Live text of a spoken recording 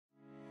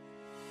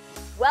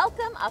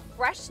Welcome a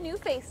fresh new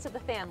face to the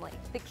family,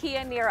 the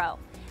Kia Niro.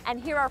 And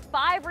here are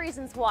 5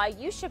 reasons why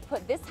you should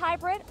put this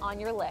hybrid on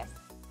your list.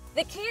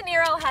 The Kia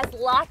Niro has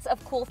lots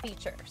of cool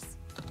features.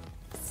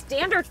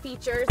 Standard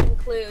features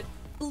include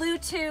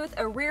Bluetooth,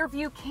 a rear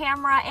view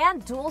camera,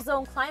 and dual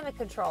zone climate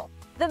control.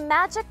 The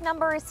magic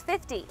number is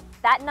 50.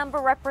 That number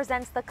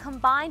represents the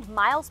combined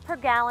miles per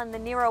gallon the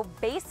Niro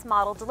base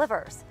model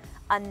delivers.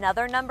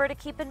 Another number to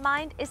keep in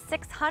mind is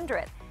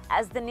 600,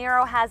 as the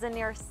Niro has a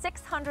near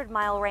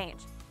 600-mile range.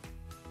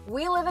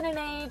 We live in an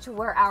age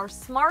where our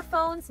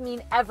smartphones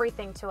mean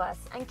everything to us,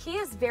 and Kia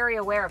is very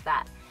aware of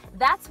that.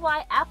 That's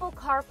why Apple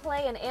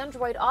CarPlay and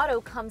Android Auto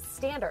comes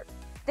standard.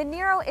 The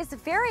Niro is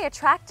very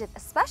attractive,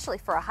 especially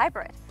for a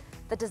hybrid.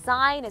 The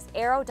design is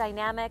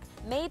aerodynamic,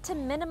 made to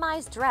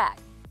minimize drag.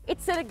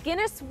 It set a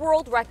Guinness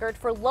World Record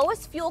for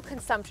lowest fuel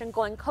consumption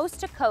going coast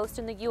to coast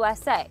in the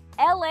USA.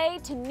 LA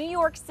to New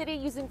York City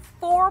using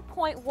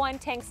 4.1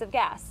 tanks of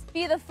gas.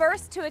 Be the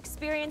first to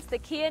experience the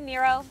Kia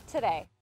Niro today.